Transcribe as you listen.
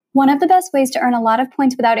One of the best ways to earn a lot of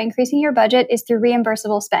points without increasing your budget is through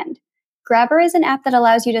reimbursable spend. Grabber is an app that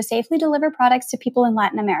allows you to safely deliver products to people in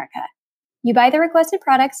Latin America. You buy the requested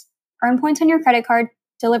products, earn points on your credit card,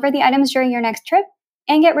 deliver the items during your next trip,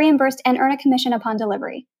 and get reimbursed and earn a commission upon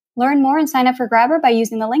delivery. Learn more and sign up for Grabber by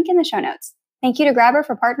using the link in the show notes. Thank you to Grabber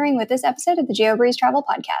for partnering with this episode of the GeoBreeze Travel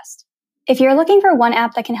Podcast. If you're looking for one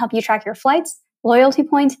app that can help you track your flights, loyalty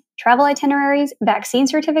points, travel itineraries, vaccine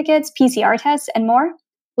certificates, PCR tests, and more,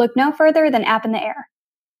 look no further than App in the Air.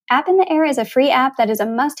 App in the Air is a free app that is a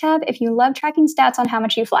must-have if you love tracking stats on how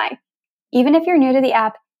much you fly. Even if you're new to the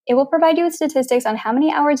app, it will provide you with statistics on how many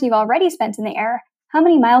hours you've already spent in the air, how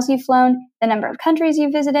many miles you've flown, the number of countries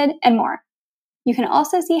you've visited, and more. You can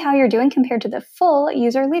also see how you're doing compared to the full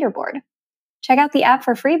user leaderboard. Check out the app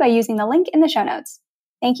for free by using the link in the show notes.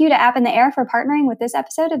 Thank you to App in the Air for partnering with this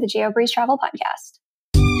episode of the GeoBreeze Travel Podcast.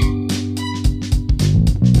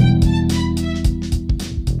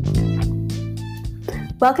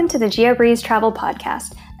 Welcome to the GeoBreeze Travel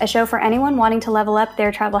Podcast, a show for anyone wanting to level up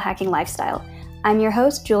their travel hacking lifestyle. I'm your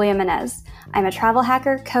host, Julia Menez. I'm a travel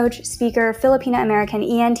hacker, coach, speaker, Filipino-American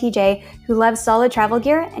ENTJ who loves solid travel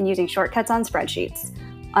gear and using shortcuts on spreadsheets.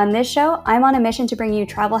 On this show, I'm on a mission to bring you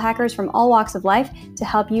travel hackers from all walks of life to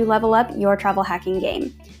help you level up your travel hacking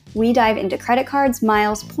game. We dive into credit cards,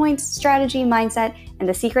 miles, points, strategy, mindset, and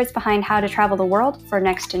the secrets behind how to travel the world for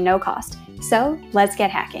next to no cost. So, let's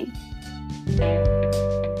get hacking.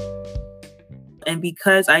 And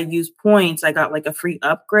because I use points, I got like a free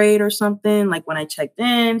upgrade or something, like when I checked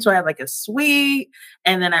in. So I have like a suite.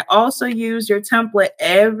 And then I also use your template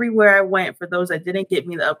everywhere I went for those that didn't get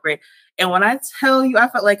me the upgrade. And when I tell you, I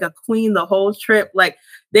felt like a queen the whole trip. Like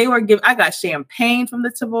they were I got champagne from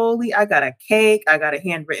the Tivoli. I got a cake. I got a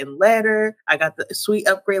handwritten letter. I got the suite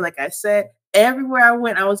upgrade. Like I said, everywhere I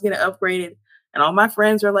went, I was getting upgraded. And all my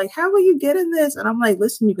friends are like, how are you getting this? And I'm like,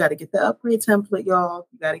 listen, you got to get the upgrade template, y'all.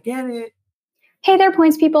 You got to get it. Hey there,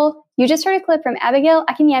 points people. You just heard a clip from Abigail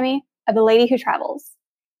Akinyemi of The Lady Who Travels.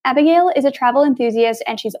 Abigail is a travel enthusiast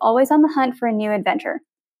and she's always on the hunt for a new adventure.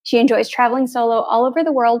 She enjoys traveling solo all over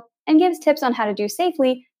the world and gives tips on how to do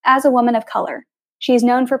safely as a woman of color. She's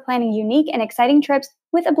known for planning unique and exciting trips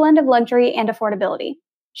with a blend of luxury and affordability.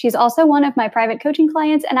 She's also one of my private coaching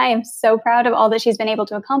clients, and I am so proud of all that she's been able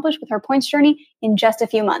to accomplish with her points journey in just a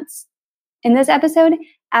few months. In this episode,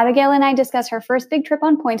 Abigail and I discuss her first big trip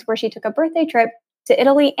on points where she took a birthday trip to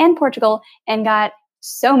Italy and Portugal and got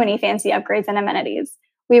so many fancy upgrades and amenities.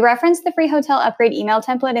 We referenced the free hotel upgrade email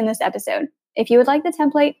template in this episode. If you would like the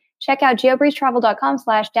template, check out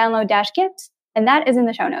geobreezetravel.com/download-gifts, and that is in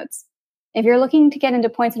the show notes. If you're looking to get into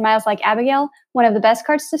points and miles like Abigail, one of the best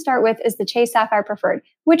cards to start with is the Chase Sapphire Preferred,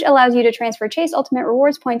 which allows you to transfer Chase Ultimate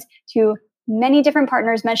Rewards points to many different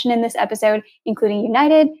partners mentioned in this episode, including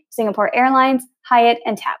United, Singapore Airlines, Hyatt,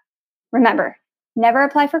 and TAP. Remember, never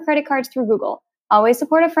apply for credit cards through Google. Always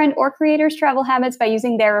support a friend or creator's travel habits by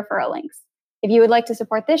using their referral links. If you would like to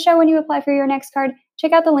support this show when you apply for your next card,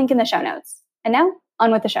 check out the link in the show notes. And now,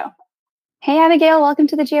 on with the show. Hey, Abigail, welcome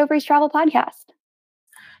to the GeoBreeze Travel Podcast.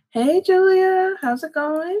 Hey, Julia, how's it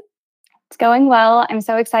going? It's going well. I'm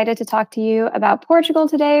so excited to talk to you about Portugal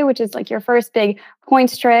today, which is like your first big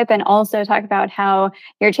points trip, and also talk about how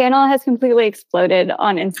your channel has completely exploded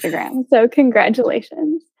on Instagram. So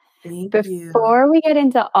congratulations. Thank you. Before we get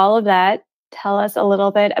into all of that, tell us a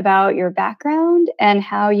little bit about your background and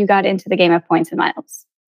how you got into the game of points and miles.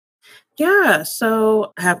 Yeah,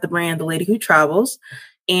 so I have the brand The Lady Who Travels.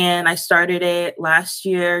 And I started it last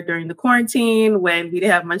year during the quarantine when we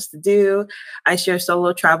didn't have much to do. I share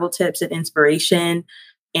solo travel tips and inspiration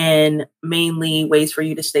and mainly ways for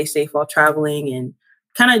you to stay safe while traveling and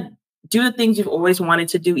kind of do the things you've always wanted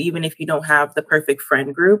to do, even if you don't have the perfect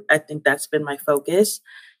friend group. I think that's been my focus.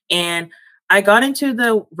 And I got into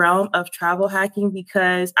the realm of travel hacking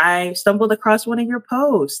because I stumbled across one of your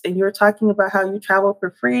posts and you were talking about how you travel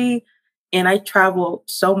for free. And I travel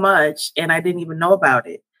so much and I didn't even know about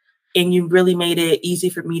it. And you really made it easy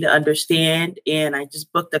for me to understand. And I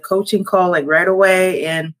just booked a coaching call like right away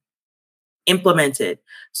and implemented.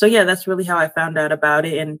 So yeah, that's really how I found out about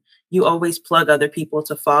it. And you always plug other people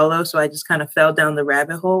to follow. So I just kind of fell down the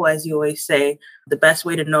rabbit hole. As you always say, the best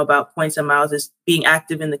way to know about points and miles is being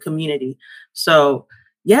active in the community. So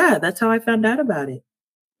yeah, that's how I found out about it.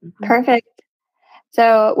 Mm-hmm. Perfect.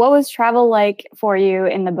 So what was travel like for you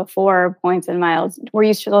in the before points and miles? Were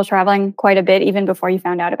you still traveling quite a bit even before you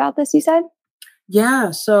found out about this, you said?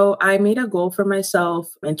 Yeah. So I made a goal for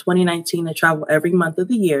myself in 2019 to travel every month of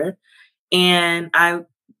the year. And I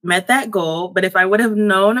met that goal. But if I would have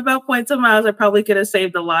known about points and miles, I probably could have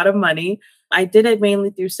saved a lot of money. I did it mainly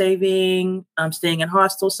through saving, staying in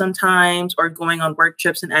hostels sometimes, or going on work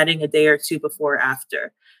trips and adding a day or two before or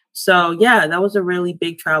after. So yeah, that was a really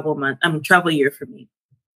big travel year for me.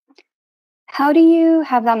 How do you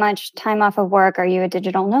have that much time off of work? Are you a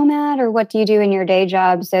digital nomad, or what do you do in your day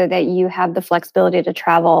job so that you have the flexibility to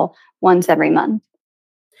travel once every month?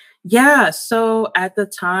 Yeah, so at the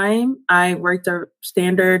time, I worked a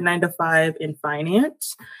standard 9 to 5 in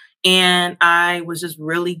finance, and I was just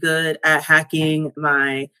really good at hacking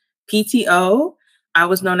my PTO. I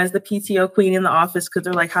was known as the PTO queen in the office because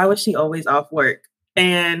they're like, how is she always off work?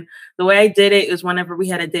 And the way I did it is whenever we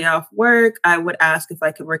had a day off work, I would ask if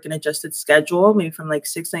I could work an adjusted schedule, maybe from like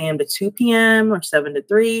 6 a.m. to 2 p.m. or 7 to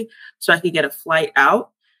 3, so I could get a flight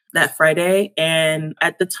out that Friday. And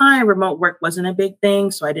at the time, remote work wasn't a big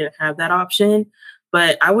thing, so I didn't have that option.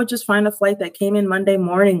 But I would just find a flight that came in Monday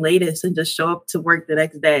morning latest and just show up to work the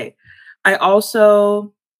next day. I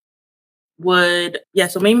also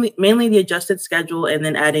so mainly the adjusted schedule and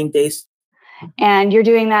then adding days. And you're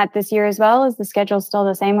doing that this year as well? Is the schedule still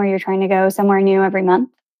the same where you're trying to go somewhere new every month?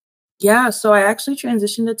 Yeah, so I actually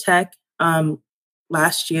transitioned to tech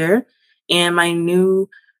last year, and my new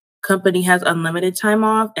company has unlimited time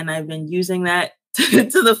off, and I've been using that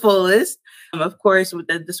to the fullest, of course, with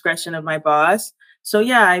the discretion of my boss. So,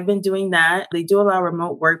 yeah, I've been doing that. They do allow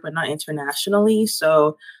remote work, but not internationally.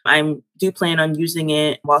 So, I do plan on using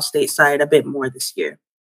it while stateside a bit more this year.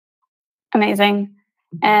 Amazing.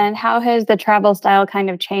 Mhm. And how has the travel style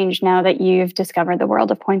kind of changed now that you've discovered the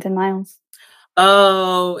world of points and miles?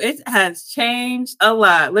 Oh, it has changed a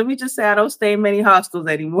lot. Let me just say, I don't stay in many hostels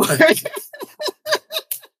anymore.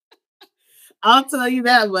 I'll tell you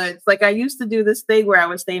that much. Like I used to do this thing where I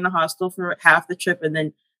would stay in a hostel for half the trip and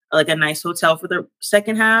then like a nice hotel for the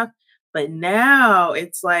second half. But now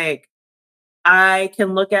it's like I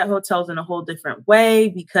can look at hotels in a whole different way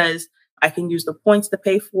because I can use the points to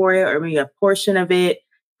pay for it or maybe a portion of it.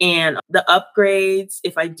 And the upgrades,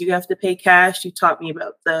 if I do have to pay cash, you taught me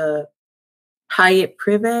about the Hyatt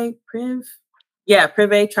Priv. Yeah,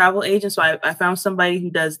 Privé travel agent. So I found somebody who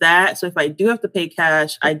does that. So if I do have to pay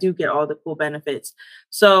cash, I do get all the cool benefits.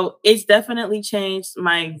 So it's definitely changed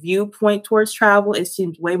my viewpoint towards travel. It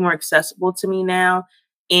seems way more accessible to me now.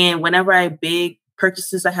 And whenever I have big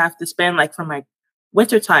purchases I have to spend, like for my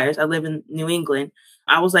winter tires, I live in New England.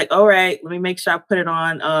 I was like, all right, let me make sure I put it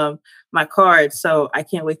on my card. So I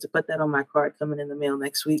can't wait to put that on my card coming in the mail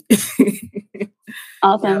next week. Yeah.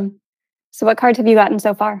 Awesome. So, what cards have you gotten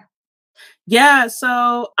so far? Yeah,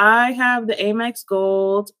 so I have the Amex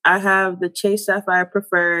Gold, I have the Chase Sapphire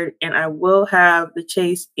Preferred, and I will have the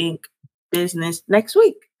Chase Ink Business next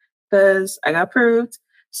week because I got approved.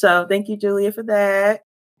 So thank you, Julia, for that.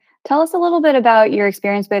 Tell us a little bit about your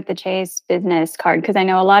experience with the Chase business card, because I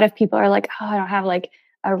know a lot of people are like, oh, I don't have like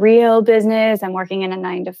a real business. I'm working in a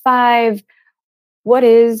 9 to 5. What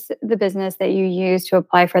is the business that you use to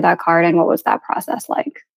apply for that card, and what was that process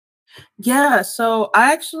like? Yeah, so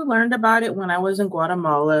I actually learned about it when I was in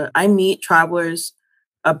Guatemala. I meet travelers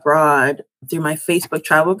abroad through my Facebook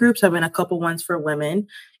travel groups. I've been a couple ones for women.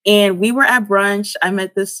 And we were at brunch. I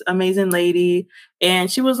met this amazing lady, and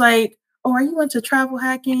she was like, oh, are you into travel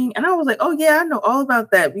hacking? And I was like, oh, yeah, I know all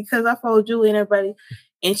about that because I follow Julie and everybody.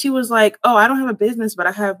 And she was like, oh, I don't have a business, but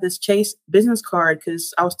I have this Chase business card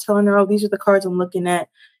because I was telling her, oh, these are the cards I'm looking at.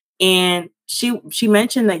 And she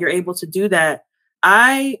mentioned that you're able to do that.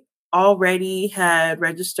 I already had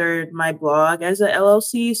registered my blog as a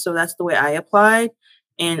LLC, so that's the way I applied.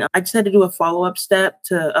 And I just had to do a follow-up step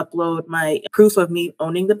to upload my proof of me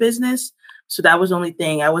owning the business. So that was the only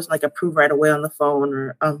thing. I wasn't like approved right away on the phone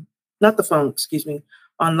or not the phone, excuse me,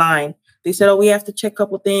 online. They said, oh, we have to check a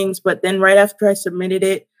couple things. But then right after I submitted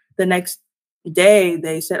it the next day,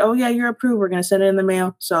 they said, oh, yeah, you're approved. We're going to send it in the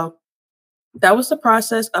mail. So that was the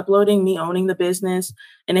process, uploading me owning the business.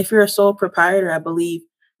 And if you're a sole proprietor, I believe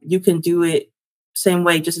you can do it same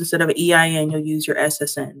way, just instead of an EIN, you'll use your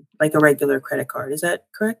SSN, like a regular credit card. Is that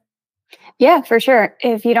correct? Yeah, for sure.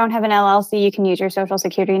 If you don't have an LLC, you can use your social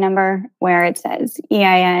security number where it says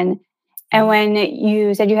EIN. And Mhm. when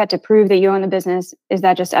you said you had to prove that you own the business, is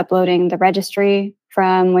that just uploading the registry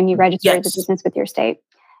from when you registered the Yes. business with your state?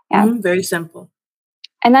 Yeah. Very simple.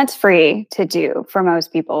 And that's free to do for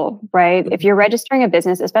most people, right? If Mhm. you're registering a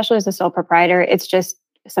business, especially as a sole proprietor, it's just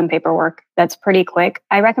some paperwork that's pretty quick.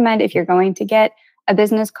 I recommend if you're going to get a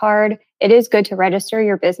business card, it is good to register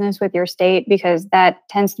your business with your state because that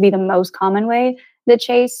tends to be the most common way that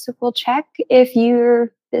Chase will check if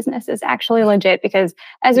your business is actually legit. Because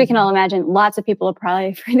as we can all Mhm. imagine, lots of people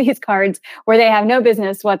apply for these cards where they have no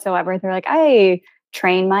business whatsoever. They're like, I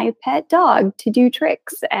train my pet dog to do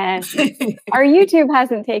tricks. And our YouTube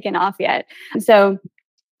hasn't taken off yet. So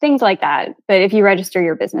things like that. But if you register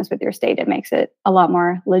your business with your state, it makes it a lot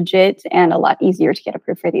more legit and a lot easier to get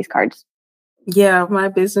approved for these cards. Yeah, my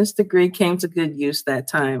business degree came to good use that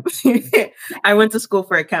time. I went to school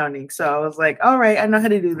for accounting, so I was like, all right, I know how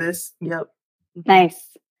to do this. Yep. Nice.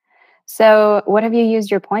 So, what have you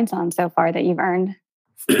used your points on so far that you've earned?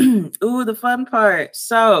 Ooh, the fun part.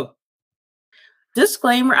 So,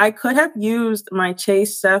 disclaimer, I could have used my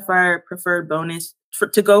Chase Sapphire Preferred bonus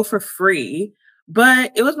to go for free,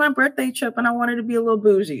 but it was my birthday trip and I wanted to be a little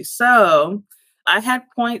bougie. So, I had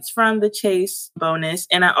points from the Chase bonus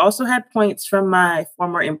and I also had points from my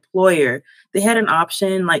former employer. They had an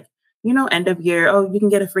option like, end of year, oh, you can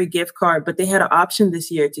get a free gift card, but they had an option this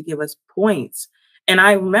year to give us points. And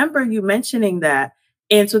I remember you mentioning that.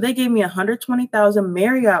 And so they gave me 120,000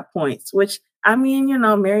 Marriott points, which I mean,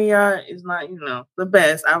 Marriott is not, the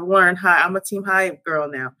best. I've learned I'm a Team Hyatt girl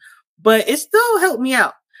now, but it still helped me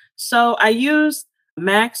out. So I used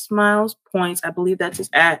Max Miles Points. I believe that's his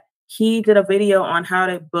at. He did a video on how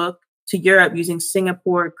to book to Europe using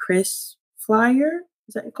Singapore Chris Flyer.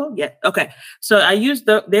 Is that called? Yeah. Okay. So I used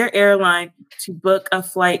their airline to book a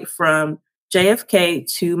flight from JFK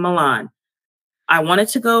to Milan. I wanted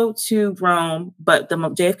to go to Rome, but the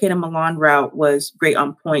JFK to Milan route was great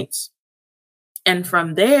on points. And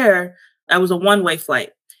from there, I was a one-way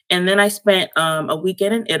flight. And then I spent a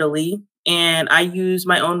weekend in Italy and I used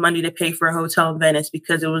my own money to pay for a hotel in Venice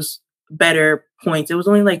because it was better points. It was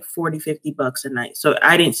only like 40, $50 a night. So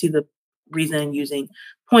I didn't see the reason in using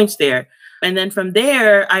points there. And then from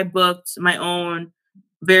there, I booked my own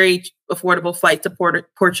very affordable flight to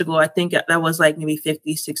Portugal. I think that was like maybe $50,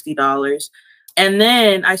 $60. And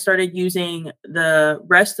then I started using the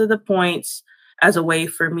rest of the points as a way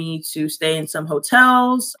for me to stay in some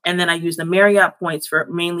hotels. And then I used the Marriott points for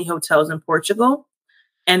mainly hotels in Portugal.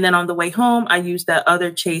 And then on the way home, I used that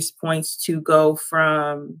other Chase points to go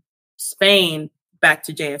from Spain back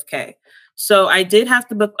to JFK. So I did have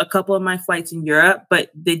to book a couple of my flights in Europe,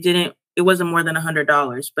 but it wasn't more than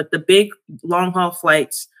 $100. But the big long haul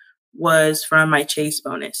flights was from my Chase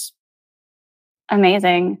bonus.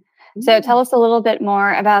 Amazing. So tell us a little bit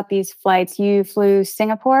more about these flights. You flew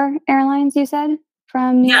Singapore Airlines, you said,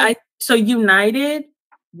 from New York? So United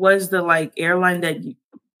was the airline that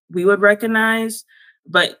we would recognize,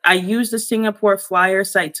 but I used the Singapore Flyer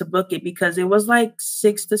site to book it because it was like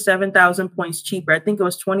 6,000 to 7,000 points cheaper. I think it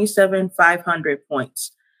was 27,500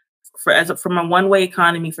 points from a one-way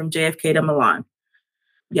economy from JFK to Milan.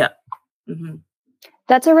 Yeah. Mm-hmm.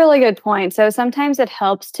 That's a really good point. So sometimes it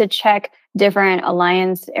helps to check different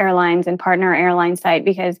alliance airlines and partner airline site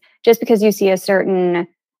because just because you see a certain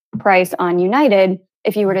price on United,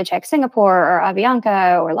 if you were to check Singapore or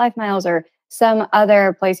Avianca or LifeMiles or some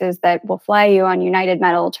other places that will fly you on United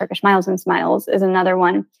Metal, Turkish Miles and Smiles is another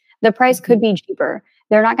one, the price could be cheaper.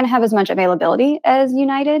 They're not going to have as much availability as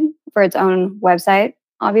United for its own website,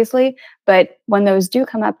 obviously, but when those do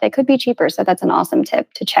come up, they could be cheaper. So that's an awesome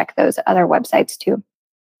tip to check those other websites too.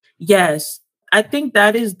 Yes. I think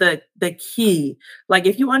that is the key. Like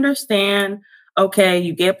if you understand, okay,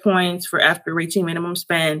 you get points for after reaching minimum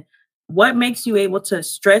spend, what makes you able to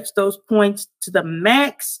stretch those points to the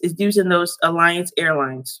max is using those alliance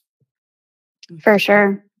airlines. For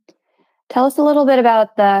sure. Tell us a little bit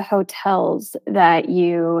about the hotels that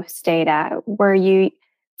you stayed at. Were you,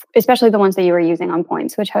 especially the ones that you were using on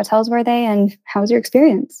points, which hotels were they and how was your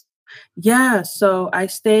experience? Yeah, so I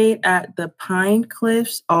stayed at the Pine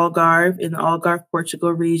Cliffs Algarve in the Algarve,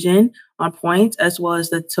 Portugal region on points, as well as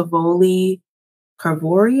the Tivoli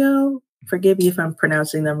Carvorio. Forgive me if I'm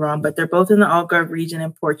pronouncing them wrong, but they're both in the Algarve region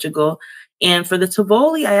in Portugal. And for the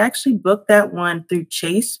Tivoli, I actually booked that one through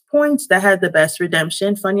Chase Points. That had the best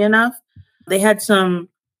redemption, funny enough. They had some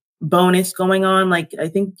bonus going on. Like I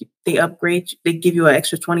think they give you an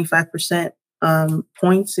extra 25%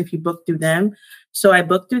 points if you book through them. So I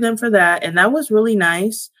booked through them for that. And that was really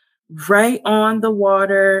nice. Right on the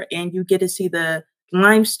water. And you get to see the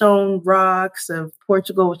limestone rocks of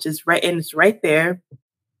Portugal, which is it's right there.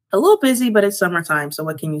 A little busy, but it's summertime. So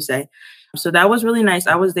what can you say? So that was really nice.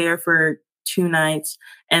 I was there for 2 nights.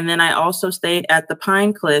 And then I also stayed at the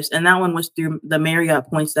Pine Cliffs. And that one was through the Marriott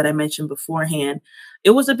points that I mentioned beforehand. It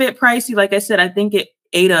was a bit pricey. Like I said, I think it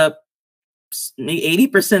ate up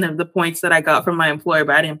 80% of the points that I got from my employer,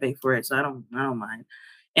 but I didn't pay for it. So I don't mind.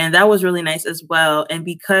 And that was really nice as well. And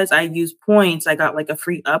because I used points, I got like a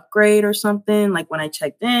free upgrade or something, like when I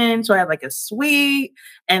checked in. So I had like a suite.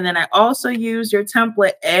 And then I also used your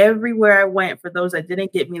template everywhere I went for those that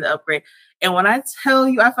didn't get me the upgrade. And when I tell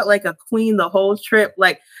you, I felt like a queen the whole trip.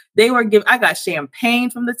 Like I got champagne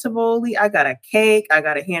from the Tivoli. I got a cake. I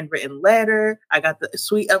got a handwritten letter. I got the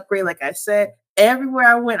suite upgrade. Like I said, everywhere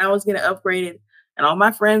I went, I was getting upgraded. And all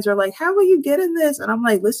my friends are like, how are you getting this? And I'm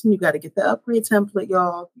like, listen, you got to get the upgrade template,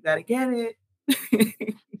 y'all. You got to get it.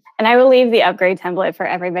 And I will leave the upgrade template for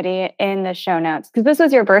everybody in the show notes because this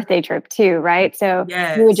was your birthday trip too, right? So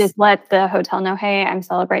you would just let the hotel know, hey, I'm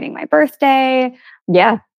celebrating my birthday.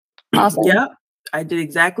 Yeah. Awesome. Yeah, I did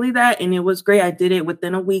exactly that. And it was great. I did it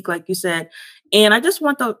within a week, like you said. And I just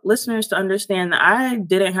want the listeners to understand that I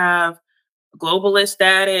didn't have globalist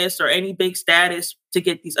status or any big status to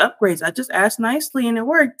get these upgrades. I just asked nicely and it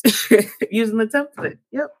worked using the template.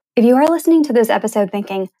 Yep. If you are listening to this episode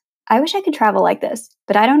thinking, I wish I could travel like this,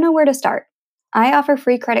 but I don't know where to start, I offer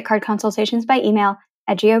free credit card consultations by email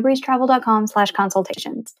at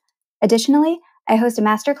geobreezetravel.com/consultations. Additionally, I host a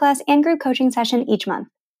masterclass and group coaching session each month.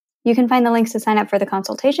 You can find the links to sign up for the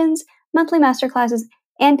consultations, monthly masterclasses,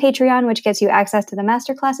 and Patreon, which gets you access to the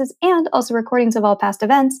masterclasses and also recordings of all past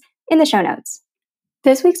events, in the show notes.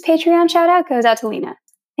 This week's Patreon shout out goes out to Lena.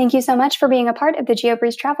 Thank you so much for being a part of the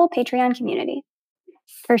GeoBreeze Travel Patreon community.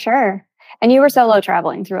 For sure. And you were solo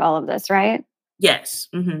traveling through all of this, right? Yes.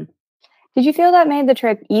 Mm-hmm. Did you feel that made the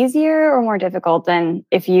trip easier or more difficult than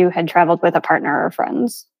if you had traveled with a partner or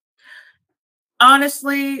friends?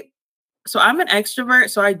 Honestly, so I'm an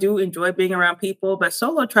extrovert, so I do enjoy being around people, but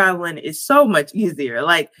solo traveling is so much easier.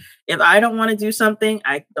 Like if I don't want to do something,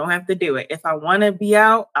 I don't have to do it. If I want to be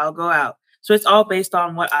out, I'll go out. So it's all based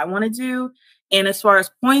on what I want to do. And as far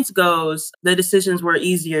as points goes, the decisions were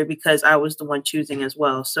easier because I was the one choosing as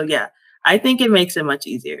well. So yeah, I think it makes it much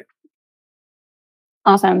easier.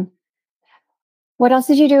 Awesome. What else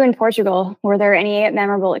did you do in Portugal? Were there any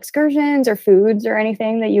memorable excursions or foods or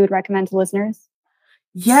anything that you would recommend to listeners?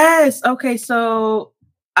 Yes. Okay. So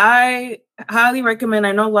I highly recommend,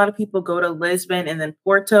 I know a lot of people go to Lisbon and then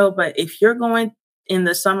Porto, but if you're going in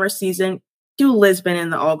the summer season, do Lisbon in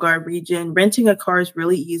the Algarve region. Renting a car is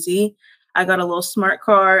really easy. I got a little smart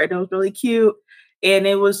car and it was really cute and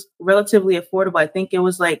it was relatively affordable. I think it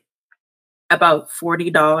was like about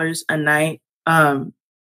 $40 a night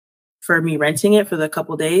for me renting it for the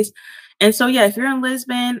couple days. And so, yeah, if you're in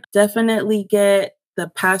Lisbon, definitely get the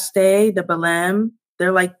pastel de Belém.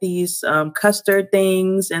 They're like these custard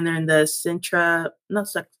things, and they're in the Sintra, not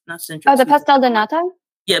Sintra. Oh, the pastel de nata?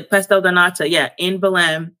 Yeah, pastel de nata. Yeah, in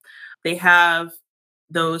Belém. They have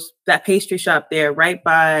that pastry shop there right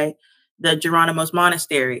by the Geronimo's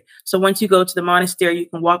Monastery. So once you go to the monastery, you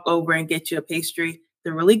can walk over and get you a pastry.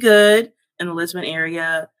 They're really good in the Lisbon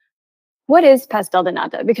area. What is pastel de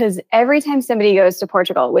nata? Because every time somebody goes to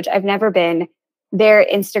Portugal, which I've never been, their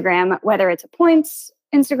Instagram, whether it's a points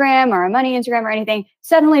Instagram or a money Instagram or anything,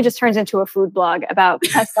 suddenly just turns into a food blog about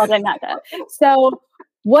pastel de nata. So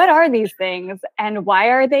what are these things and why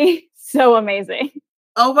are they so amazing?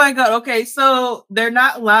 Oh my God. Okay. So they're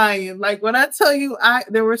not lying. Like when I tell you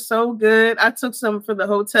they were so good. I took some for the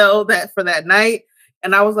hotel for that night.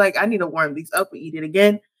 And I was like, I need to warm these up and eat it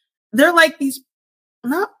again. They're like these,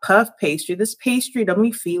 not puff pastry, this pastry,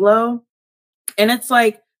 domicillo. And it's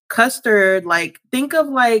like custard, like think of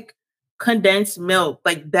like condensed milk,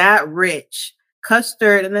 like that rich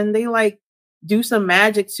custard. And then they like do some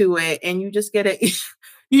magic to it and you just get it.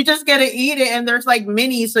 You just get to eat it, and there's like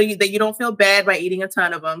mini, so that you don't feel bad by eating a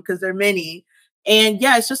ton of them because they're mini. And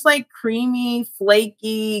yeah, it's just like creamy,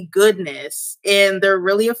 flaky goodness, and they're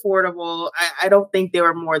really affordable. I don't think they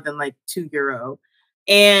were more than like €2,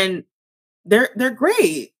 and they're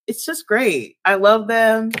great. It's just great. I love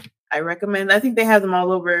them. I recommend. I think they have them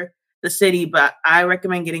all over the city, but I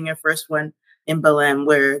recommend getting your first one in Belém,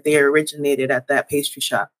 where they originated at that pastry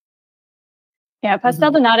shop. Yeah, pastel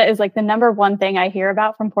de nata is like the number one thing I hear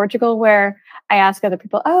about from Portugal, where I ask other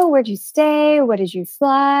people, oh, where'd you stay? What did you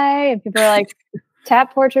fly? And people are like,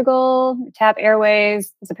 TAP Portugal, TAP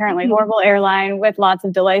Airways is apparently a horrible airline with lots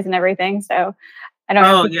of delays and everything. So I don't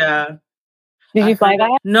know. Oh, yeah. Did you fly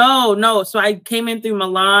that? No. So I came in through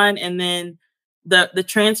Milan and then the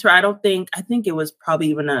transfer, I think it was probably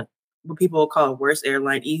even what people will call a worse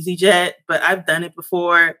airline, EasyJet, but I've done it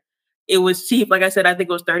before. It was cheap. Like I said, I think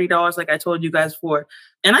it was $30, like I told you guys for.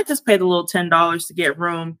 And I just paid a little $10 to get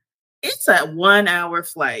room. It's a 1 hour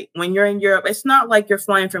flight. When you're in Europe, it's not like you're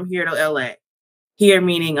flying from here to LA. Here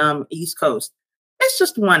meaning East Coast. It's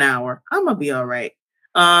just 1 hour. I'm gonna be all right.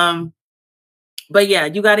 But yeah,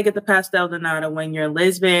 you got to get the pastel de nata when you're in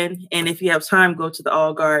Lisbon. And if you have time, go to the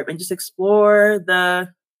Algarve and just explore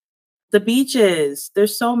the beaches.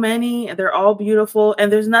 There's so many, and they're all beautiful.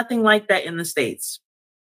 And there's nothing like that in the States.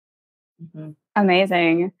 Mm-hmm.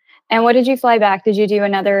 Amazing. And what did you fly back? Did you do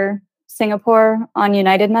another Singapore on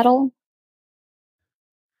United Metal?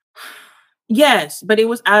 Yes, but it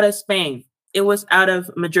was out of Spain. It was out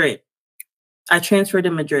of Madrid. I transferred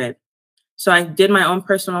to Madrid. So I did my own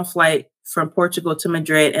personal flight from Portugal to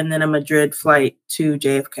Madrid and then a Madrid flight to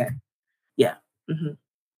JFK. Yeah. Mm-hmm.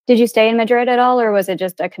 Did you stay in Madrid at all, or was it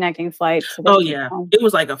just a connecting flight? Oh, yeah. It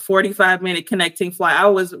was like a 45-minute connecting flight. I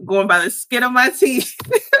was going by the skin of my teeth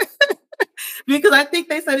because I think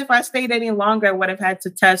they said if I stayed any longer, I would have had to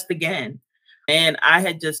test again. And I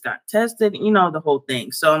had just got tested, the whole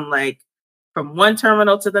thing. So I'm like, from one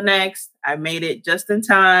terminal to the next, I made it just in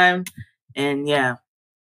time. And yeah.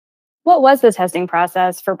 What was the testing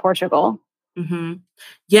process for Portugal? Mm-hmm.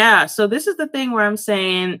 Yeah. So this is the thing where I'm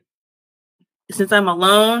saying, since I'm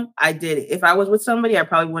alone, I did it. If I was with somebody, I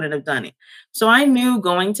probably wouldn't have done it. So I knew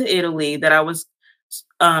going to Italy that I was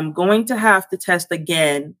going to have to test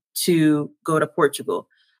again to go to Portugal.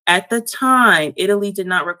 At the time, Italy did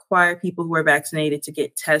not require people who were vaccinated to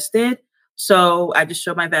get tested. So I just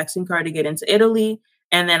showed my vaccine card to get into Italy.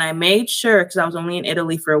 And then I made sure, because I was only in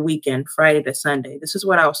Italy for a weekend, Friday to Sunday. This is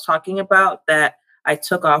what I was talking about, that I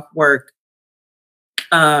took off work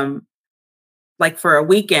like for a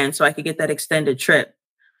weekend so I could get that extended trip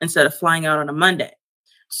instead of flying out on a Monday.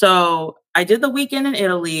 So I did the weekend in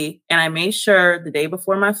Italy, and I made sure the day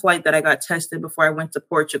before my flight that I got tested before I went to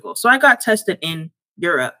Portugal. So I got tested in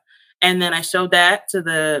Europe, and then I showed that to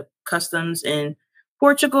the customs in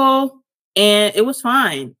Portugal, and it was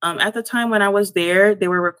fine. At the time when I was there, they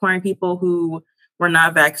were requiring people who were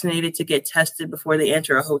not vaccinated to get tested before they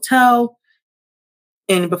enter a hotel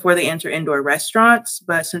and before they enter indoor restaurants.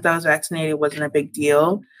 But since I was vaccinated, it wasn't a big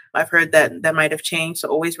deal. I've heard that that might have changed. So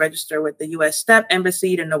always register with the U.S. STEP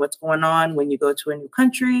embassy to know what's going on when you go to a new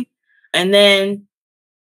country. And then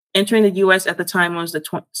entering the U.S. at the time was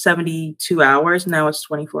the 72 hours. Now it's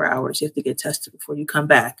 24 hours. You have to get tested before you come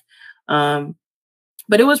back.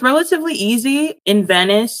 But it was relatively easy. In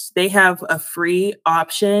Venice, they have a free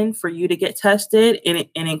option for you to get tested, and it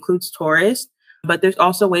includes tourists. But there's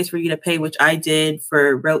also ways for you to pay, which I did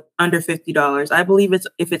for under $50. I believe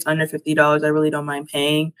if it's under $50, I really don't mind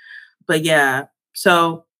paying. But yeah,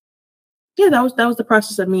 so yeah, that was the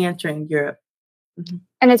process of me entering Europe. Mm-hmm.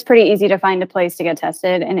 And it's pretty easy to find a place to get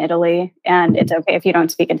tested in Italy, and it's okay if you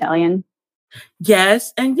don't speak Italian.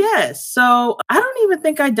 Yes and yes. So I don't even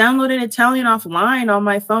think I downloaded Italian offline on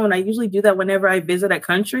my phone. I usually do that whenever I visit a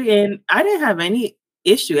country, and I didn't have any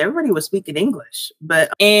issue. Everybody was speaking English.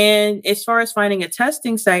 And as far as finding a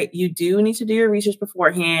testing site, you do need to do your research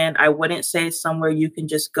beforehand. I wouldn't say it's somewhere you can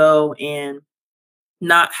just go and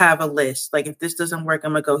not have a list. Like, if this doesn't work,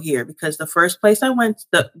 I'm gonna go here. Because the first place I went,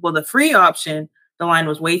 the free option, the line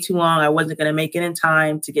was way too long. I wasn't gonna make it in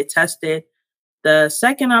time to get tested. The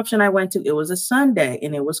second option I went to, it was a Sunday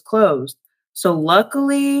and it was closed. So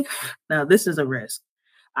luckily, now this is a risk.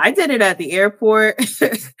 I did it at the airport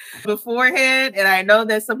beforehand. And I know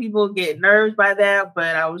that some people get nervous by that,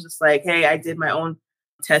 but I was just like, hey, I did my own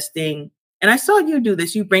testing. And I saw you do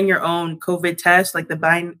this. You bring your own COVID test, like the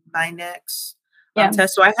Binax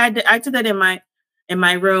test. So I did that in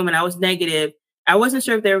my room, and I was negative. I wasn't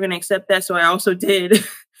sure if they were going to accept that. So I also did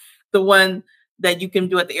the one that you can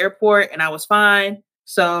do at the airport, and I was fine.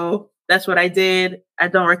 So that's what I did. I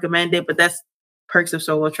don't recommend it, but that's perks of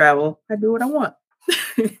solo travel. I do what I want.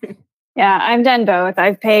 Yeah, I've done both.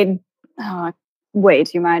 I've paid way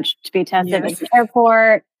too much to be tested at the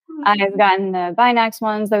airport. I've gotten the Binax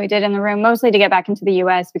ones that we did in the room, mostly to get back into the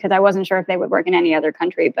US because I wasn't sure if they would work in any other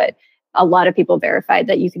country, but a lot of people verified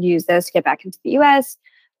that you could use those to get back into the US.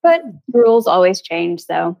 But rules always change.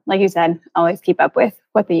 So like you said, always keep up with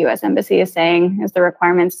what the US Embassy is saying as the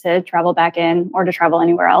requirements to travel back in or to travel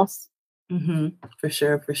anywhere else. Mm-hmm. For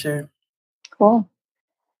sure. Cool.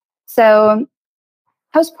 So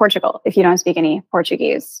how's Portugal if you don't speak any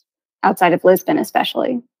Portuguese outside of Lisbon,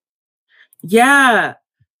 especially? Yeah.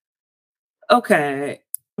 Okay.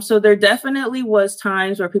 So there definitely was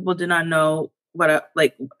times where people did not know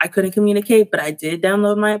I couldn't communicate, but I did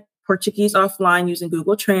download my Portuguese offline using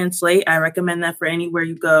Google Translate. I recommend that for anywhere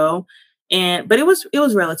you go. But it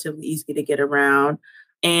was relatively easy to get around.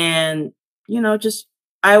 And,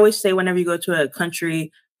 I always say whenever you go to a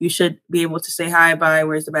country, you should be able to say hi, bye,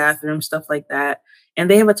 where's the bathroom, stuff like that. And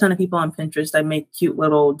they have a ton of people on Pinterest that make cute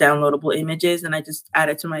little downloadable images, and I just add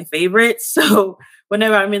it to my favorites. So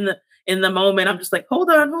whenever I'm in the moment, I'm just like, hold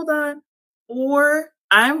on. Or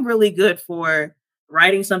I'm really good for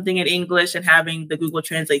writing something in English and having the Google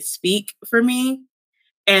Translate speak for me,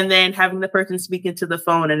 and then having the person speak into the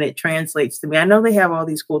phone and it translates to me. I know they have all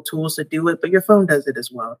these cool tools to do it, but your phone does it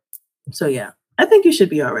as well. So yeah, I think you should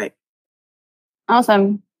be all right.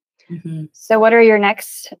 Awesome. Mm-hmm. So what are your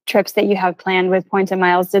next trips that you have planned with points and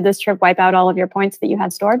miles? Did this trip wipe out all of your points that you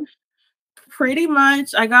had stored? Pretty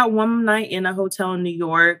much. I got one night in a hotel in New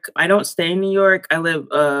York. I don't stay in New York. I live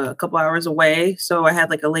a couple hours away. So I had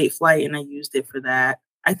like a late flight and I used it for that.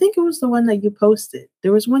 I think it was the one that you posted.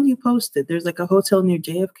 There was one you posted. There's like a hotel near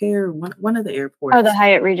JFK or one of the airports. Oh, the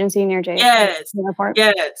Hyatt Regency near JFK Yes. Airport.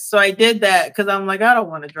 Yes. So I did that because I'm like, I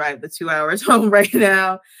don't want to drive the 2 hours home right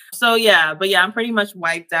now. So yeah, but yeah, I'm pretty much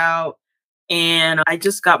wiped out. And I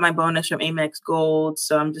just got my bonus from Amex Gold.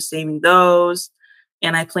 So I'm just saving those.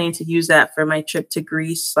 And I plan to use that for my trip to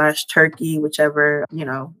Greece/Turkey, whichever,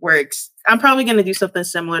 works. I'm probably going to do something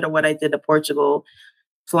similar to what I did to Portugal,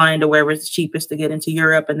 flying to wherever it's cheapest to get into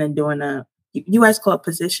Europe and then doing you guys call it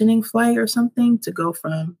positioning flight or something to go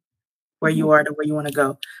from where you are to where you want to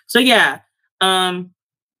go. So yeah,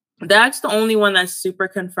 that's the only one that's super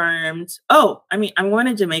confirmed. Oh, I mean, I'm going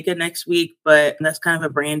to Jamaica next week, but that's kind of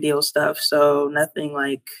a brand deal stuff. So nothing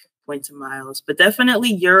like points and miles, but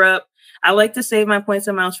definitely Europe. I like to save my points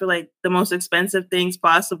and miles for like the most expensive things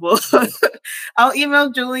possible. I'll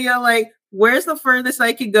email Julia, like, where's the furthest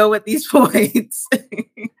I could go with these points?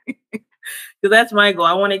 Because that's my goal.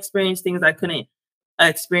 I want to experience things I couldn't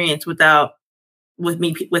experience with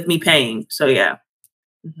me paying. So yeah.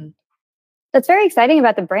 Mm-hmm. That's very exciting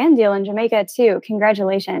about the brand deal in Jamaica too.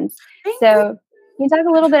 Congratulations. Thank so you. Can you talk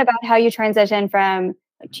a little bit about how you transition from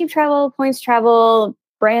like cheap travel, points travel,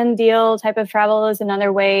 brand deal type of travel is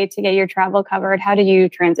another way to get your travel covered. How did you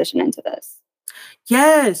transition into this?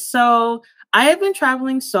 Yes. So I have been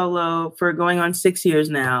traveling solo for going on 6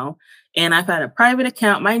 years now. And I've had a private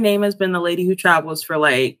account. My name has been the Lady Who Travels for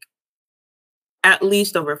like at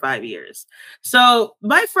least over 5 years. So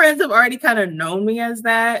my friends have already kind of known me as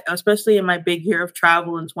that, especially in my big year of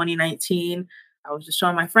travel in 2019. I was just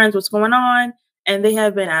showing my friends what's going on. And they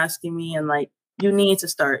have been asking me and like, you need to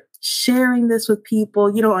start sharing this with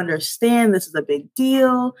people. You don't understand. This is a big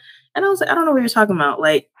deal. And I was like, I don't know what you're talking about.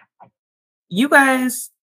 Like, you guys.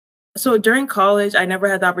 So during college, I never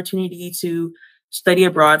had the opportunity to study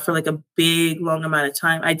abroad for like a big, long amount of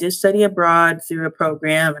time. I did study abroad through a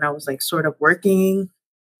program and I was like sort of working,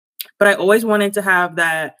 but I always wanted to have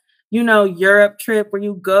that, Europe trip where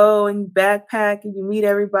you go and backpack and you meet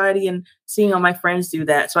everybody, and seeing all my friends do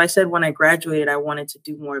that. So I said when I graduated, I wanted to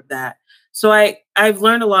do more of that. So I've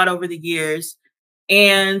learned a lot over the years,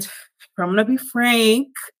 and I'm going to be frank,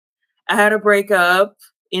 I had a breakup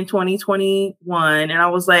in 2021 and I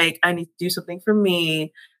was like, I need to do something for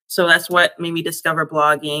me. So that's what made me discover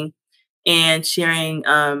blogging and sharing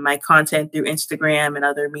my content through Instagram and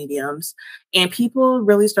other mediums. And people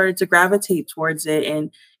really started to gravitate towards it.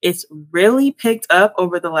 And it's really picked up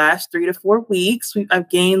over the last 3 to 4 weeks. I've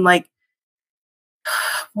gained like,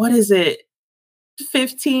 what is it?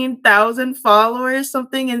 15,000 followers,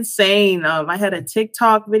 something insane. I had a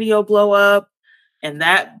TikTok video blow up and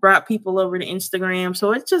that brought people over to Instagram.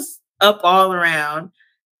 So it's just up all around.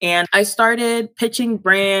 And I started pitching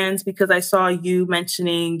brands because I saw you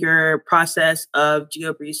mentioning your process of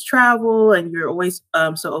GeoBreeze Travel, and you're always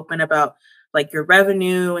so open about like your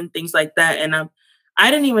revenue and things like that. And I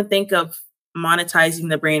didn't even think of monetizing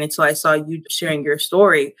the brand until I saw you sharing your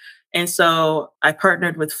story. And so I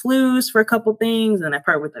partnered with Flues for a couple things, and I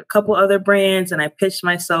partnered with a couple other brands, and I pitched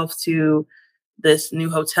myself to this new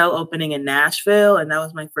hotel opening in Nashville. And that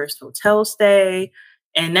was my first hotel stay.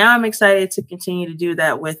 And now I'm excited to continue to do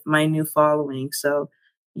that with my new following. So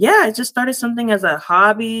yeah, it just started something as a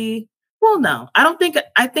hobby. Well, no, I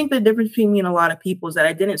think the difference between me and a lot of people is that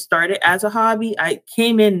I didn't start it as a hobby. I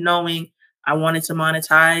came in knowing I wanted to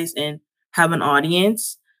monetize and have an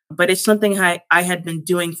audience, but it's something I had been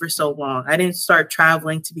doing for so long. I didn't start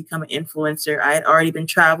traveling to become an influencer. I had already been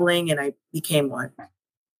traveling and I became one.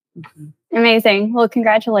 Mm-hmm. Amazing. Well,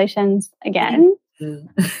 congratulations again.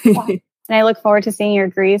 And I look forward to seeing your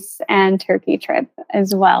Greece and Turkey trip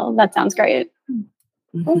as well. That sounds great.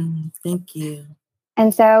 Mm-hmm. Thank you.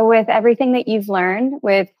 And so with everything that you've learned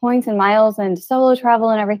with points and miles and solo travel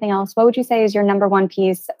and everything else, what would you say is your number one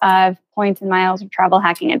piece of points and miles of travel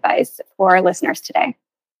hacking advice for our listeners today?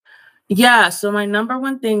 Yeah. So my number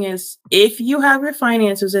one thing is, if you have your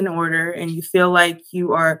finances in order and you feel like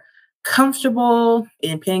you are comfortable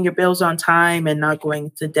in paying your bills on time and not going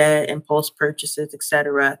into debt, impulse purchases,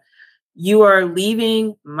 etc., you are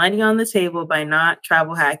leaving money on the table by not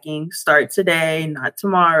travel hacking. Start today, not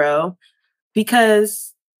tomorrow,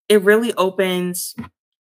 because it really opens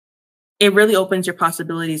it really opens your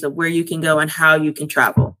possibilities of where you can go and how you can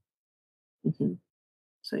travel.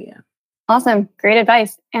 So, yeah. Awesome. Great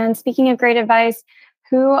advice. And speaking of great advice,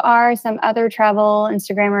 who are some other travel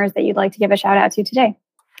Instagrammers that you'd like to give a shout out to today?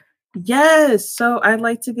 Yes. So I'd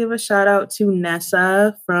like to give a shout out to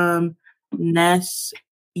Nessa from Ness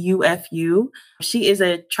UFU. She is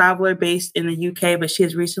a traveler based in the UK, but she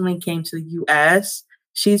has recently came to the US.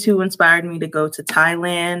 She's who inspired me to go to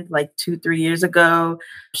Thailand like 2-3 years ago.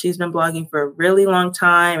 She's been blogging for a really long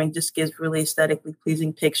time and just gives really aesthetically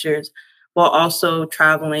pleasing pictures while also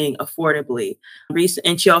traveling affordably.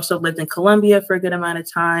 And she also lived in Colombia for a good amount of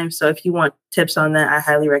time. So if you want tips on that, I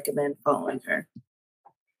highly recommend following her.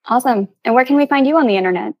 Awesome. And where can we find you on the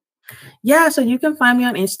internet? Yeah, so you can find me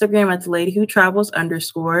on Instagram at @thelady_who_travels.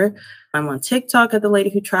 I'm on TikTok at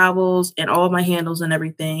 @thelady_who_travels, and all of my handles and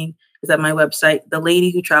everything is at my website,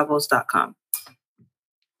 theladyWhoTravels.com.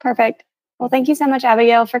 Perfect. Well, thank you so much,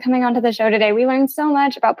 Abigail, for coming onto the show today. We learned so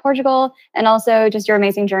much about Portugal and also just your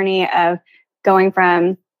amazing journey of going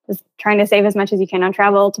from just trying to save as much as you can on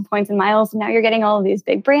travel to points and miles. And now you're getting all of these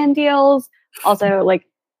big brand deals. Also, like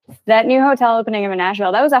that new hotel opening in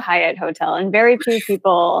Nashville, that was a Hyatt hotel, and very few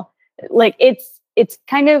people, like it's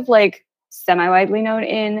kind of like semi-widely known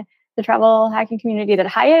in the travel hacking community that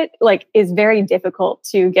Hyatt like is very difficult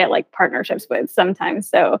to get like partnerships with sometimes.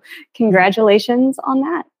 So congratulations on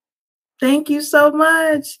that. Thank you so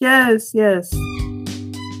much. Yes.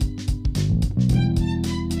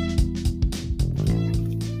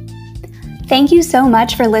 Thank you so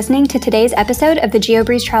much for listening to today's episode of the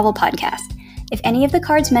GeoBreeze Travel Podcast. If any of the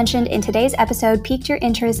cards mentioned in today's episode piqued your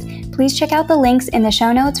interest, please check out the links in the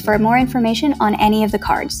show notes for more information on any of the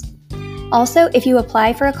cards. Also, if you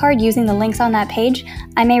apply for a card using the links on that page,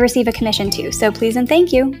 I may receive a commission too, so please and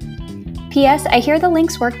thank you. P.S. I hear the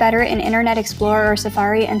links work better in Internet Explorer or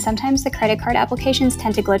Safari, and sometimes the credit card applications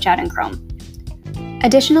tend to glitch out in Chrome.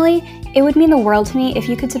 Additionally, it would mean the world to me if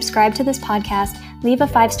you could subscribe to this podcast, leave a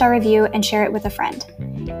 5-star review, and share it with a friend.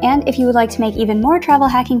 And if you would like to make even more travel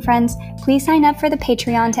hacking friends, please sign up for the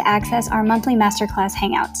Patreon to access our monthly masterclass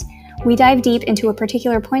hangouts. We dive deep into a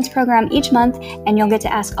particular points program each month, and you'll get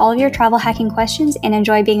to ask all of your travel hacking questions and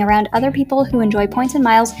enjoy being around other people who enjoy points and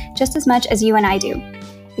miles just as much as you and I do.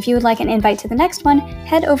 If you would like an invite to the next one,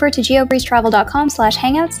 head over to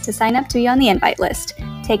geobreezetravel.com/hangouts to sign up to be on the invite list.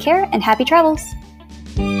 Take care and happy travels!